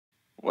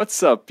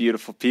What's up,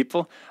 beautiful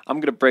people? I'm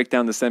going to break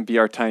down this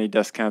NPR Tiny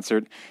Desk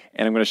concert,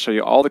 and I'm going to show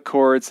you all the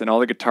chords and all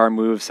the guitar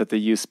moves that they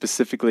use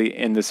specifically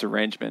in this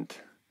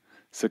arrangement.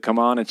 So come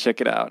on and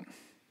check it out.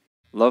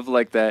 Love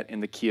Like That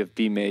in the key of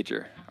B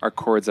major. Our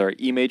chords are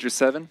E major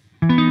 7,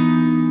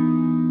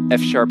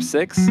 F sharp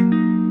 6,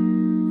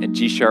 and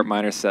G sharp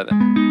minor 7.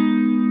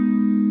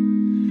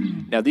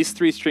 Now these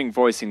three-string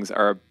voicings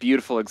are a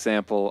beautiful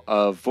example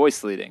of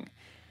voice leading.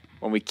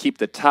 When we keep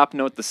the top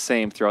note the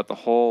same throughout the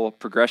whole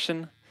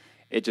progression,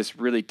 it just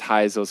really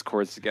ties those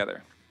chords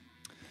together.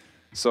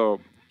 So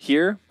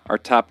here, our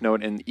top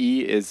note in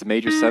E is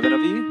major 7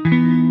 of E.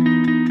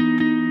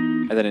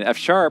 And then in F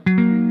sharp,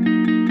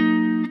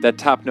 that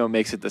top note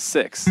makes it the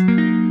 6. So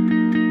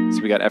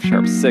we got F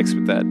sharp 6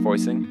 with that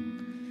voicing.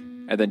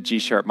 And then G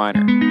sharp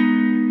minor.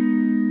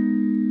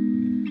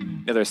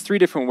 Now there's 3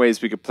 different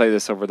ways we could play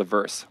this over the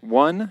verse.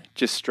 1,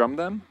 just strum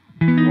them.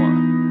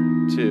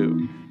 1,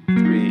 2,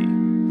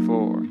 3,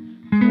 4.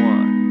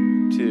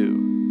 1,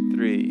 2,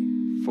 3,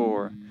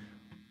 4,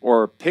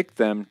 or pick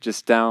them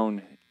just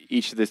down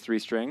each of the 3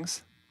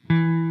 strings.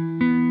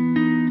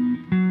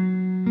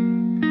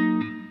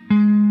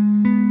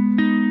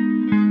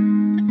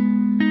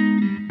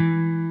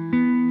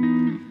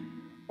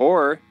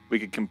 Or we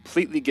could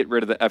completely get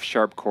rid of the F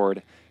sharp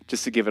chord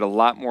just to give it a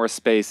lot more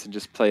space and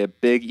just play a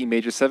big E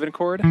major 7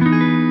 chord and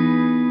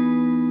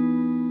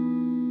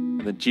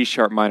then G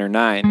sharp minor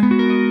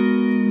 9.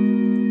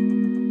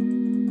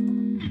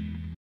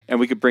 And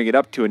we could bring it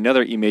up to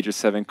another E major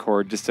 7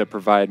 chord just to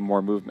provide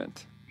more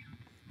movement.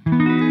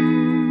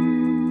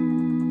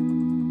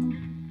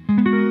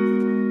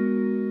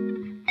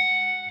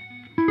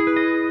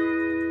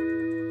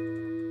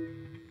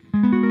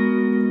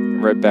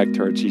 And right back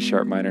to our G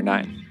sharp minor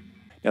 9.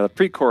 Now the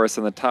pre-chorus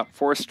on the top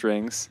 4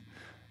 strings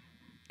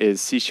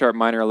is C sharp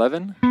minor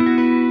 11,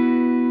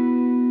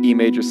 E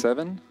major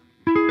 7,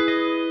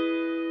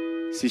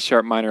 C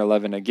sharp minor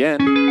 11 again,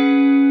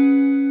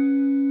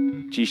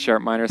 G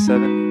sharp minor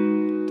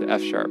 7, to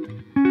F sharp.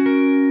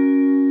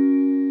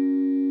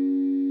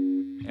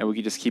 And we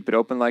could just keep it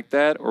open like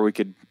that, or we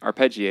could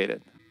arpeggiate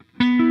it.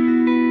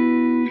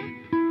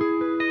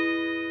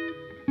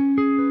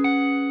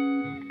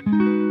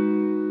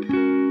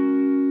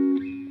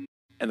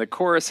 And the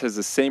chorus has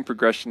the same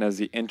progression as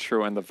the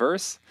intro and the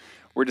verse.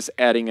 We're just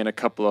adding in a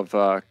couple of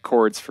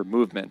chords for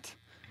movement.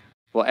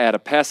 We'll add a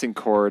passing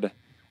chord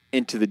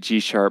into the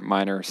G sharp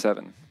minor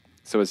 7.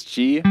 So it's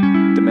G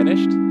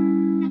diminished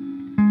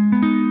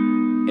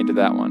into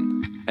that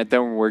one. And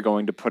then we're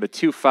going to put a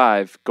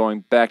 2-5 going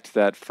back to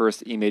that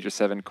first E major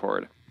 7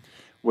 chord,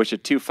 which a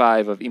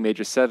 2-5 of E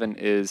major 7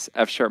 is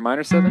F sharp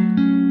minor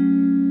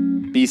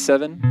 7,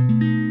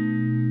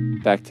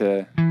 B7, back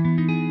to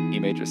E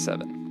major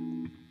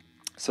 7.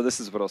 So this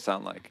is what it'll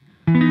sound like.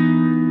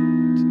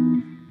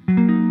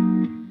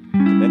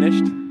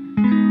 Diminished,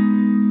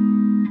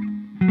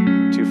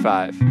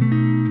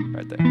 2-5,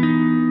 right there.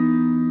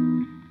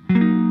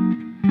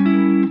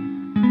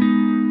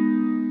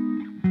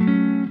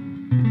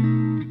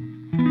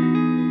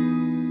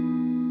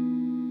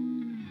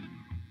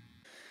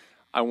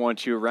 I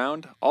Want You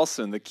Around,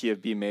 also in the key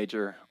of B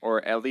major,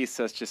 or at least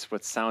that's just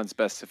what sounds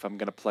best if I'm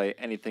going to play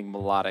anything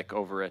melodic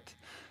over it.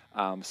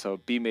 So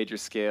B major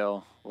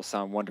scale will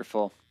sound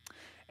wonderful.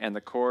 And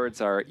the chords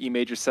are E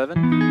major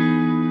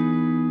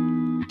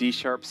 7, D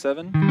sharp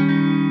 7,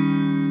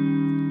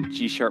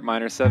 G sharp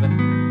minor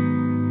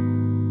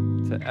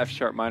 7, to F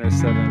sharp minor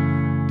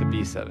 7, to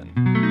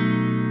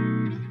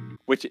B7.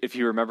 Which, if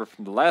you remember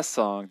from the last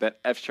song, that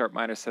F sharp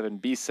minor 7,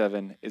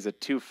 B7 is a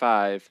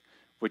 2-5,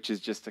 which is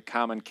just a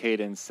common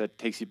cadence that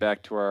takes you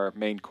back to our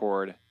main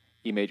chord,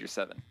 E major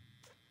 7.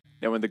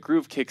 Now when the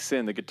groove kicks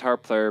in, the guitar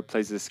player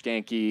plays this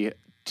skanky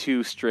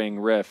 2-string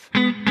riff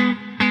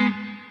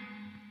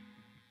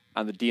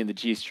on the D and the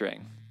G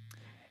string.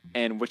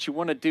 And what you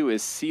want to do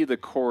is see the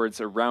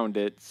chords around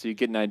it so you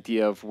get an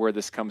idea of where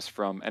this comes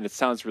from. And it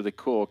sounds really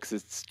cool because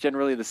it's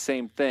generally the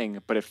same thing,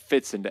 but it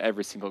fits into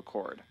every single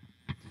chord.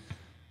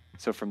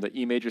 So from the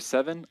E major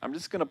 7, I'm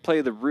just going to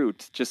play the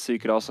root just so you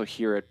could also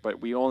hear it, but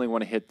we only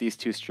want to hit these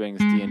 2 strings,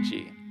 D and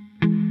G.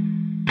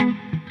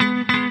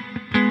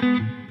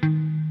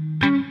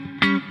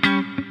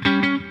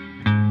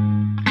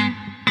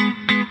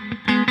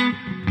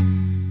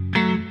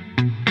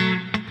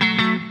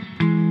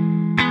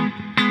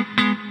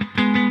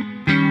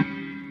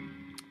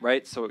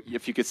 Right? So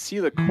if you could see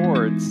the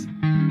chords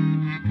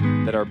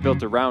that are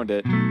built around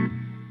it,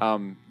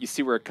 you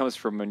see where it comes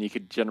from, and you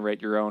could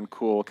generate your own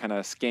cool kind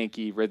of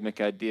skanky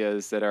rhythmic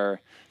ideas that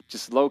are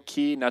just low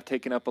key, not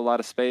taking up a lot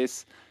of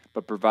space,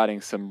 but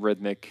providing some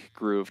rhythmic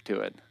groove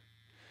to it.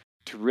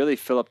 To really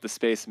fill up the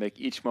space and make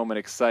each moment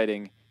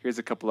exciting, here's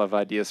a couple of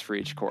ideas for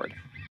each chord.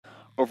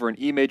 Over an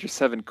E major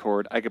 7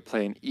 chord, I could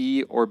play an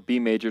E or B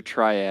major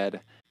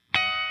triad.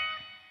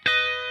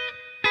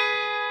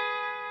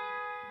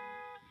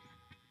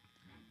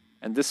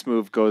 And this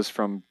move goes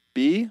from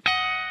B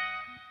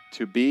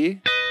to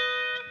B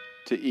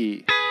to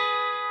E.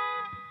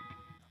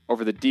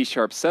 Over the D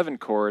sharp 7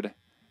 chord,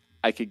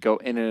 I could go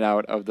in and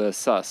out of the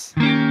sus.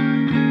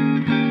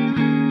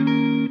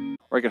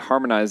 Or I could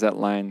harmonize that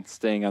line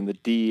staying on the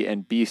D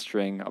and B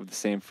string of the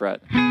same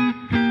fret,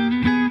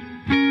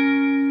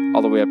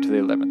 all the way up to the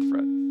 11th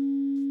fret.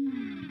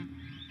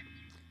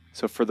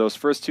 So for those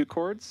first two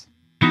chords,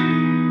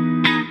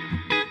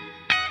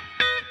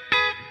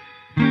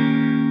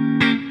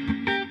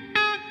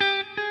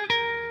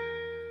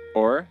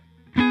 or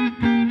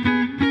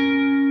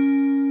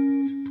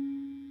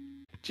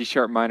G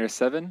sharp minor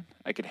 7,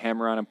 I could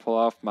hammer on and pull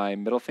off my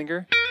middle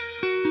finger.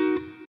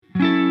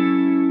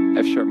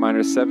 F sharp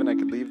minor 7, I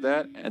could leave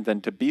that, and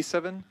then to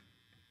B7,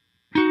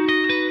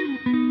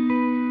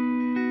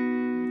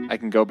 I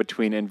can go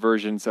between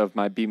inversions of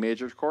my B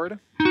major chord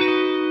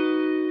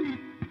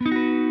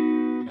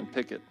and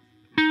pick it.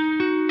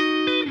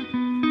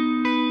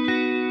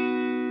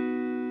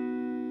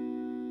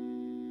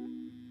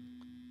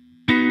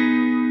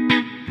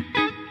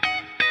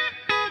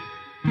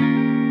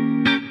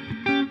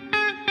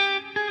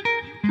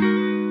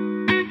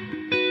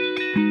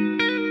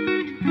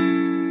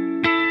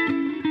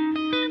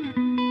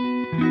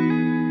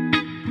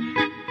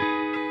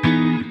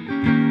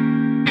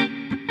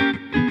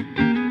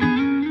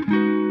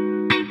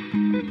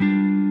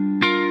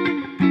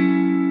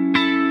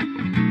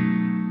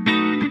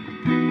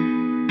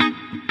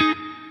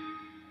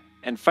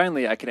 And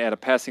finally, I can add a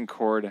passing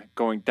chord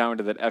going down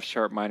to that F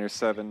sharp minor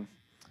 7,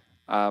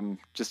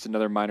 just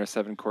another minor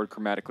 7 chord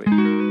chromatically.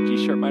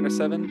 G sharp minor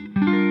 7,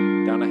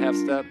 down a half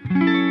step,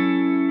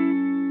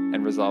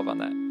 and resolve on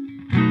that.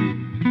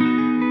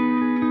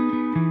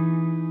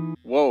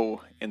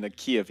 Whoa, in the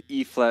key of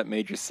E flat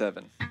major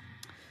 7.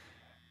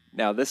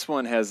 Now this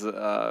one has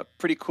a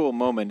pretty cool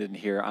moment in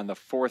here on the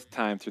 4th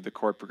time through the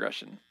chord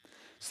progression.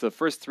 So the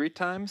first 3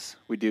 times,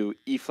 we do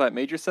E flat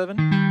major 7,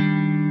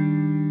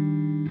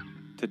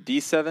 to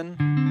D7,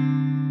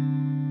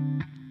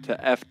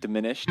 to F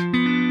diminished. And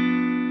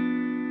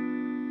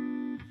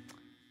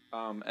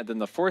then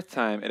the 4th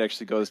time, it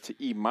actually goes to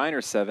E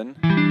minor 7,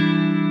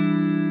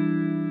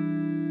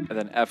 and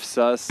then F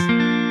sus,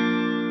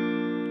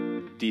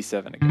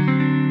 D7 again.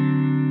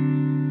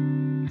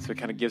 So it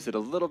kind of gives it a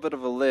little bit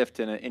of a lift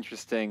and an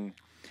interesting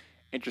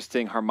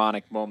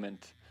harmonic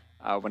moment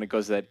when it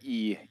goes to that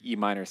E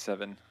minor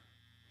 7.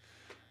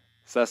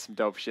 So that's some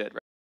dope shit, right?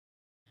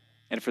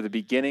 And for the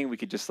beginning, we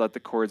could just let the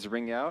chords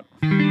ring out.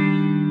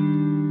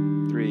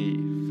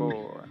 3,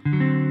 4,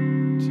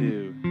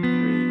 2, 3,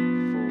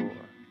 4.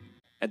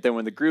 And then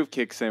when the groove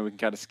kicks in, we can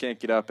kind of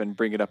skank it up and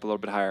bring it up a little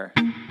bit higher.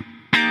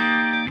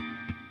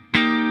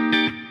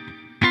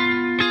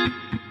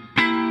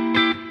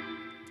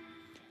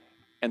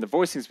 And the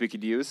voicings we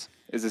could use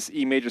is this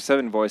E major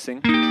 7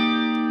 voicing,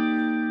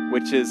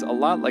 which is a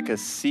lot like a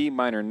C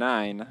minor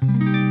 9.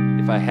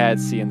 If I had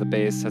C in the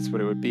bass, that's what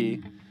it would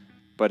be.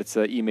 But it's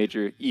a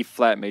E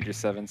flat major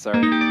 7,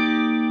 sorry,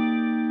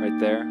 right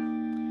there.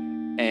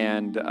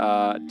 And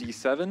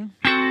D7,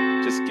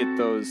 just get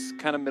those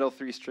kind of middle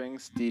 3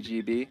 strings, D,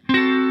 G, B.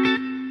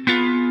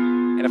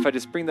 And if I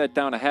just bring that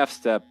down a half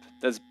step,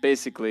 that's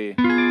basically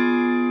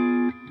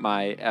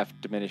my F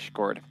diminished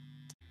chord.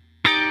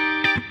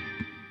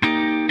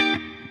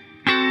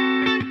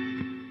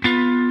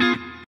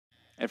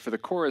 And for the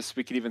chorus,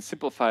 we could even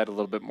simplify it a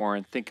little bit more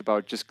and think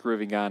about just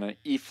grooving on an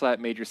E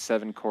flat major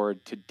 7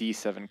 chord to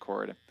D7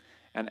 chord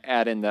and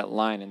add in that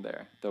line in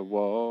there, the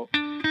whoa.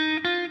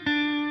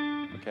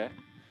 Okay,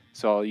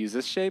 so I'll use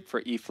this shape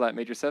for E flat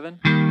major 7.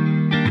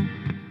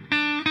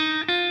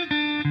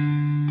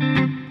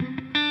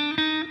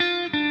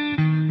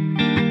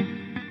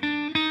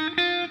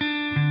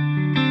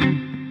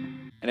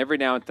 And every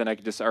now and then I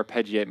can just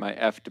arpeggiate my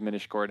F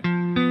diminished chord.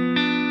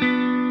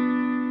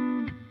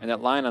 And that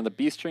line on the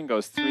B string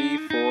goes 3,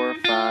 4,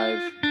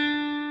 5,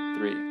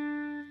 3.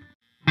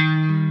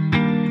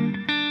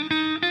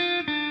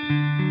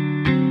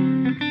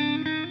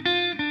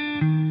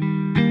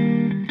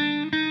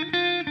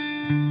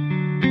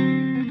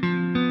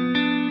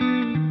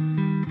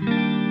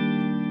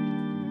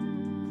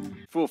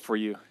 Fool for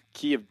you.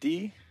 Key of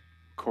D,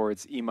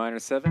 chords E minor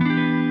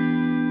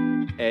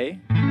 7, A,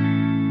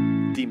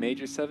 D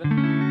major 7,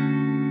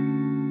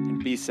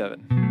 and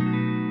B7.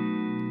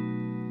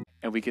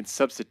 And we can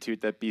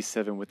substitute that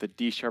B7 with a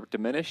D sharp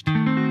diminished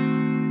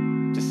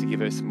just to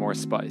give it some more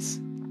spice.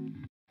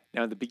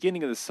 Now, in the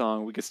beginning of the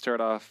song, we could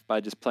start off by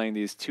just playing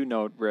these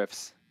 2-note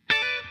riffs.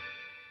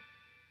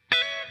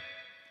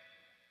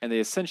 And they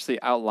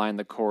essentially outline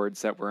the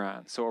chords that we're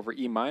on. So over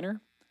E minor,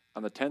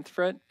 on the 10th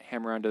fret,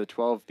 hammer onto the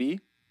 12th B.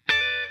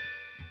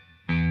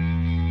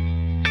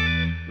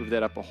 Move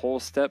that up a whole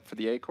step for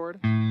the A chord.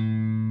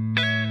 And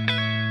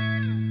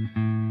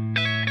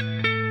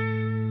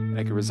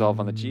I can resolve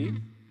on the G.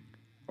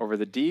 Over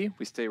the D,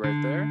 we stay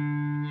right there.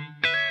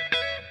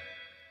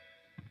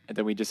 And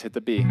then we just hit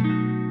the B.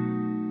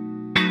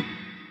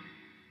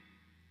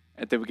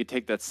 And then we could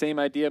take that same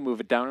idea, move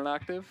it down an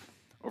octave,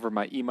 over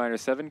my E minor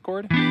 7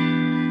 chord.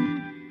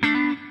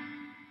 I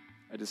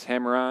just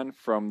hammer on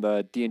from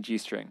the D and G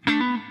string.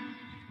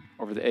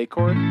 Over the A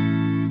chord.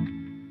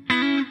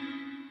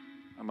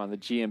 I'm on the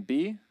G and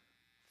B,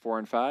 4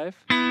 and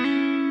 5.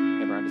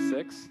 Hammer on to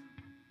 6.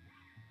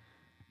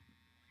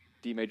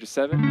 D major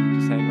 7,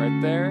 just hang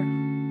right there,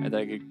 and then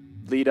I could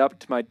lead up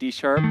to my D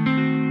sharp,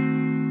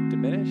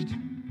 diminished,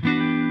 4,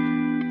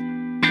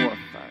 5,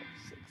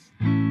 6.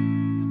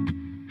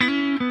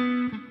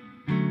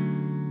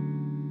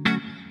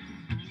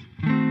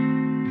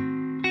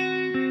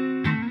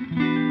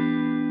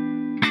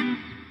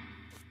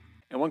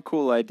 And one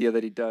cool idea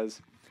that he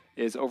does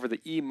is over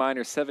the E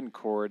minor 7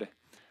 chord,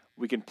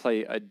 we can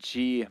play a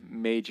G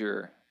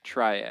major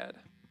triad.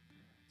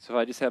 So if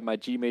I just have my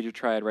G major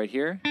triad right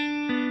here,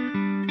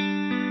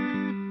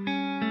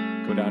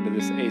 go down to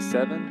this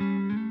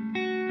A7,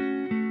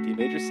 D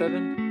major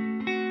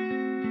 7,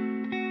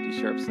 D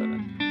sharp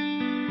 7,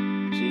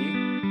 G,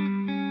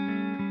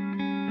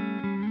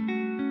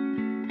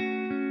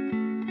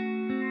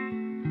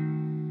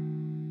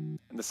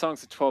 and the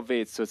song's a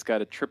 12/8, so it's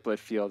got a triplet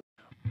feel.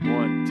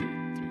 1, 2,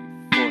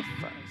 3, 4,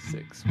 5,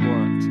 6.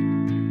 1, 2,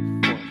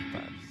 3, 4,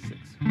 5, 6.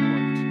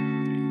 1,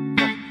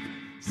 2, 3, 4,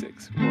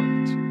 6.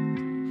 1, 2,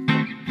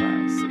 3, 4,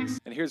 5, 6.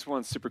 And here's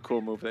one super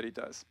cool move that he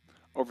does.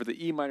 Over the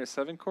E minor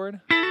 7 chord,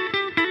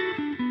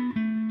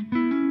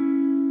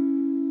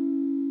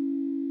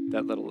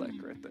 that little lick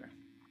right there.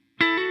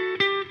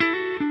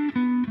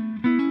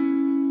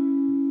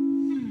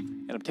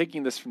 And I'm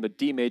taking this from the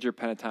D major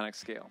pentatonic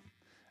scale.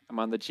 I'm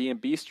on the G and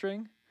B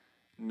string,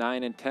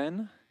 9 and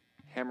 10,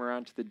 hammer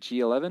on to the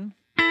G11,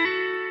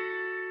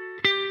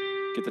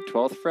 get the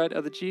 12th fret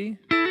of the G,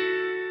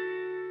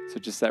 so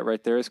just that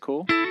right there is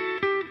cool.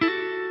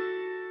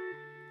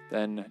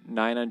 Then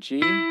 9 on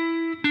G,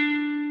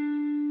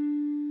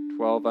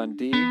 12 on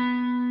D,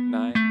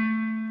 9,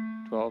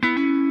 12,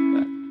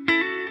 that.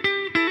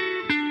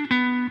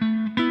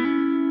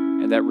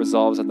 And that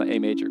resolves on the A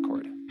major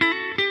chord.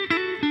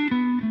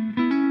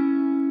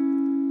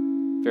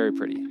 Very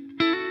pretty.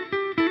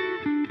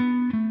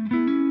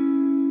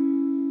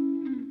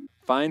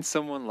 Find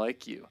someone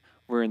like you.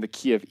 We're in the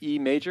key of E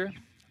major.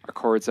 Our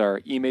chords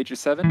are E major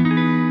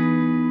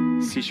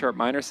 7, C sharp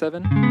minor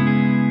 7,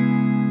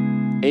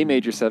 A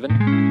major 7,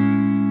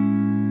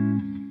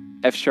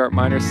 F sharp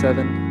minor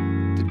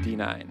 7 to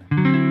D9.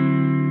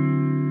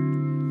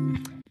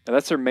 Now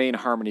that's our main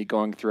harmony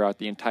going throughout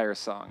the entire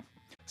song.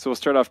 So we'll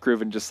start off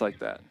grooving just like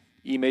that.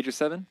 E major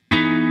 7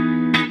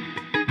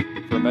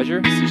 for a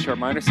measure, C sharp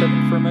minor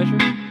 7 for a measure,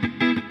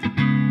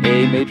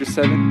 A major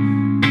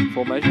 7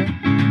 full measure, 2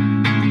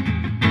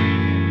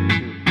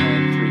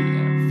 and 3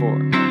 and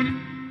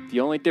 4. The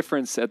only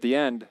difference at the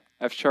end,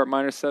 F sharp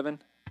minor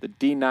 7, the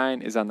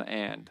D9 is on the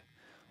and.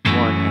 1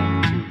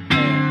 and 2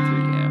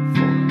 and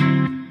 3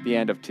 and 4. The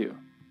end of 2.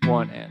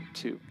 1 and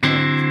 2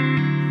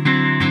 and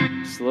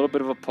 3. Just a little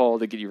bit of a pull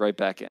to get you right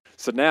back in.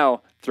 So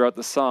now, throughout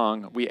the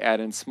song, we add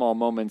in small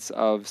moments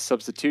of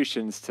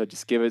substitutions to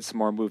just give it some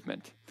more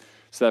movement.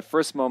 So that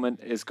first moment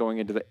is going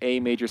into the A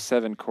major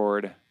 7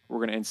 chord. We're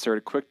going to insert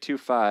a quick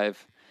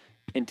 2-5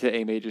 into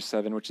A major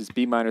 7, which is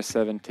B minor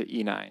 7 to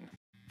E9.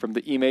 From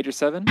the E major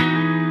 7, 2, 3,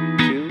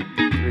 4,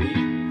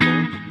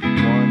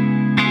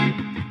 1,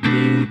 B,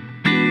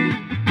 A.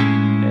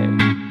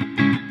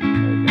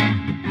 There we go.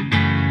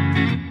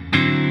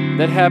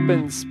 That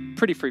happens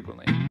pretty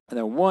frequently. And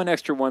then one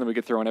extra one that we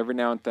could throw in every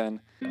now and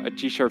then, a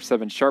G sharp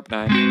 7 sharp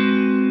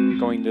 9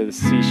 going to the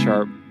C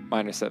sharp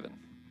minor 7,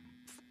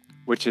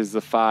 which is the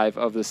 5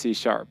 of the C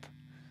sharp.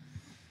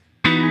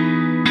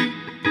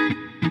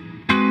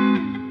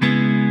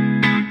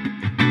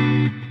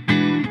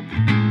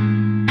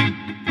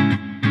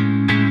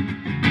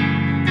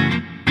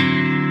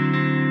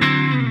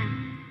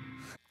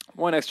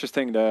 One extra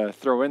thing to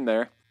throw in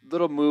there,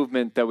 little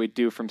movement that we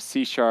do from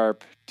C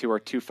sharp to our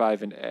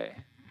 2-5 into A.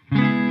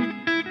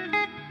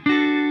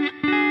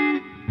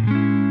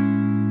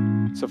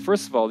 So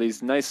first of all,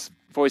 these nice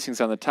voicings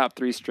on the top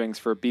 3 strings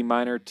for B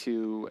minor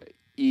to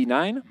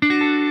E9.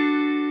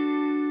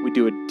 We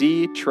do a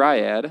D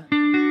triad, which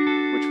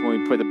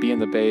when we put the B in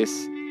the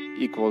bass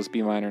equals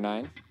B minor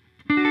 9.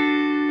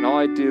 And all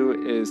I do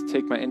is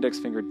take my index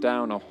finger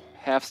down a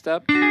half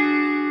step.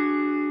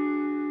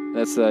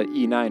 That's the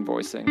E9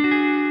 voicing.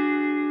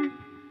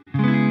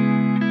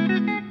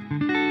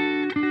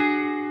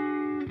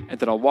 And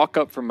then I'll walk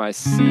up from my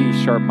C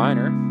sharp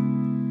minor.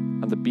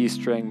 On the B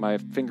string, my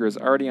finger is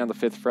already on the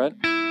 5th fret,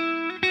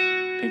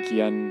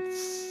 pinky on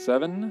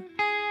 7,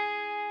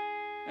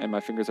 and my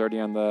finger's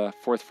already on the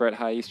 4th fret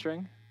high E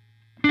string,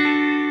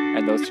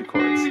 and those 2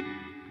 chords.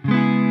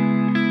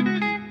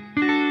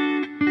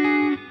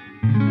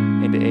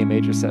 Into A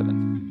major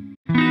 7.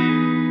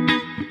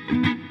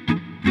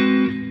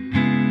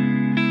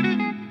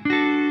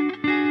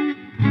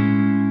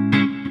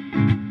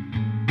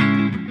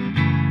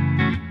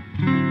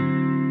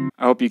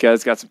 I hope you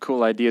guys got some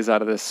cool ideas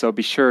out of this, so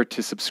be sure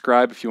to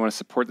subscribe if you want to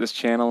support this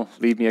channel.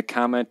 Leave me a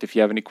comment if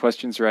you have any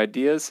questions or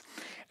ideas.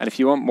 And if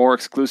you want more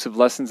exclusive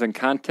lessons and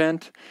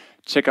content,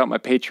 check out my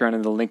Patreon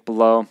in the link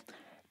below.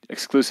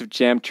 Exclusive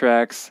jam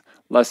tracks,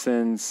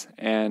 lessons,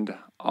 and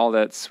all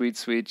that sweet,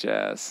 sweet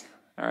jazz.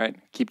 All right,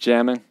 keep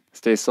jamming,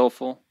 stay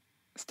soulful,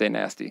 stay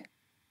nasty.